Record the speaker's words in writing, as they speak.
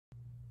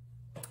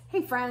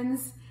Hey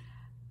friends,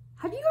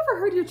 have you ever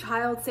heard your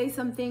child say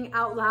something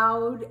out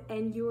loud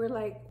and you were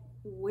like,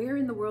 where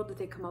in the world did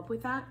they come up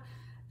with that?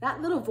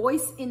 That little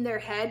voice in their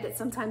head that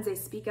sometimes they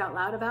speak out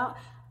loud about,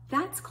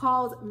 that's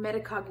called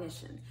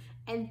metacognition.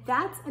 And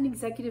that's an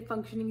executive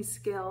functioning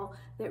skill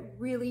that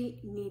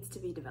really needs to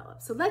be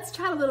developed. So let's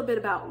chat a little bit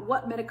about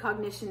what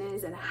metacognition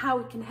is and how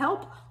it can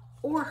help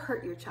or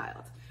hurt your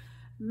child.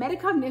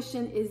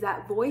 Metacognition is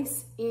that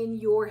voice in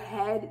your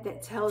head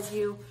that tells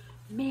you,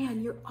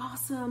 man, you're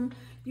awesome.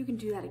 You can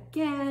do that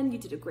again. You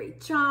did a great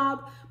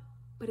job.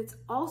 But it's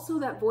also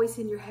that voice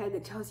in your head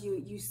that tells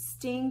you, you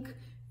stink,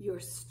 you're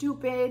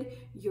stupid,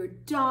 you're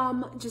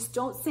dumb. Just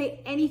don't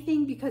say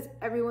anything because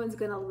everyone's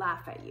gonna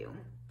laugh at you.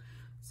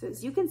 So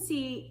as you can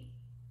see,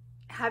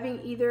 having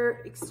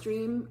either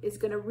extreme is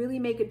gonna really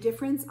make a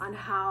difference on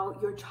how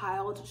your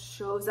child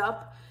shows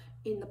up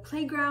in the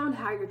playground,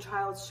 how your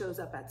child shows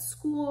up at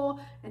school,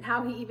 and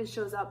how he even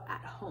shows up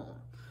at home.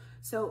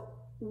 So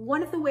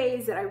one of the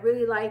ways that I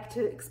really like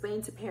to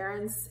explain to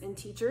parents and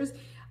teachers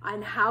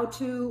on how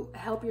to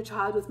help your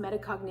child with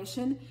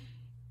metacognition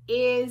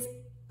is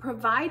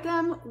provide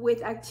them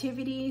with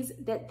activities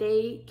that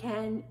they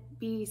can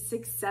be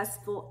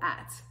successful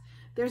at.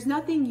 There's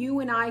nothing you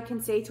and I can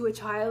say to a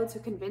child to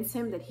convince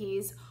him that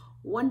he's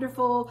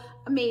wonderful,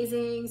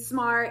 amazing,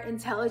 smart,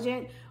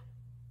 intelligent,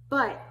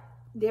 but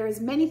there's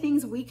many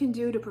things we can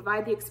do to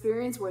provide the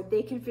experience where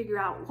they can figure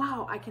out,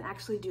 wow, I can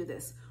actually do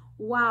this.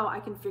 Wow, I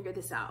can figure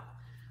this out.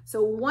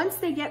 So once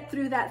they get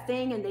through that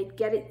thing and they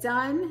get it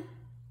done,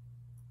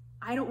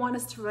 I don't want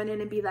us to run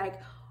in and be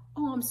like,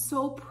 oh, I'm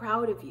so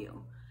proud of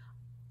you.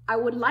 I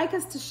would like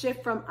us to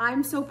shift from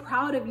I'm so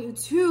proud of you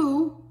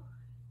to,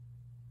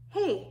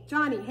 hey,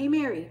 Johnny, hey,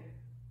 Mary,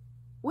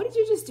 what did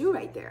you just do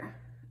right there?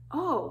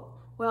 Oh,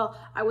 well,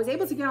 I was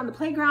able to get on the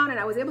playground and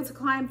I was able to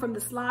climb from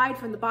the slide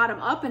from the bottom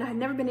up, and I had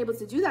never been able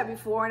to do that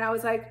before. And I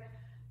was like,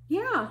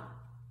 yeah,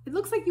 it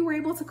looks like you were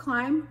able to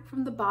climb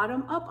from the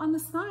bottom up on the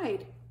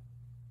slide.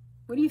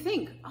 What do you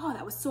think? Oh,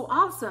 that was so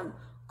awesome.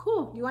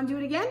 Cool. You want to do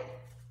it again?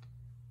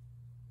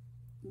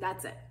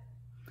 That's it.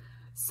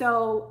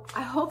 So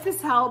I hope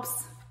this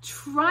helps.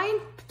 Try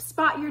and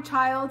spot your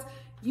child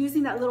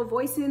using that little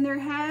voice in their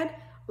head.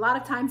 A lot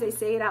of times they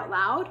say it out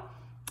loud,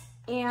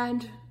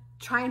 and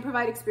try and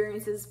provide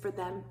experiences for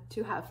them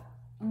to have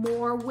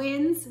more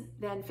wins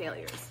than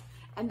failures.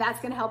 And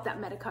that's going to help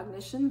that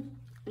metacognition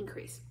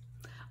increase.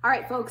 All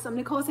right, folks, I'm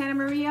Nicole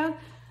Santamaria,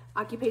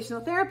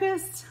 occupational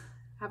therapist.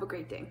 Have a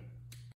great day.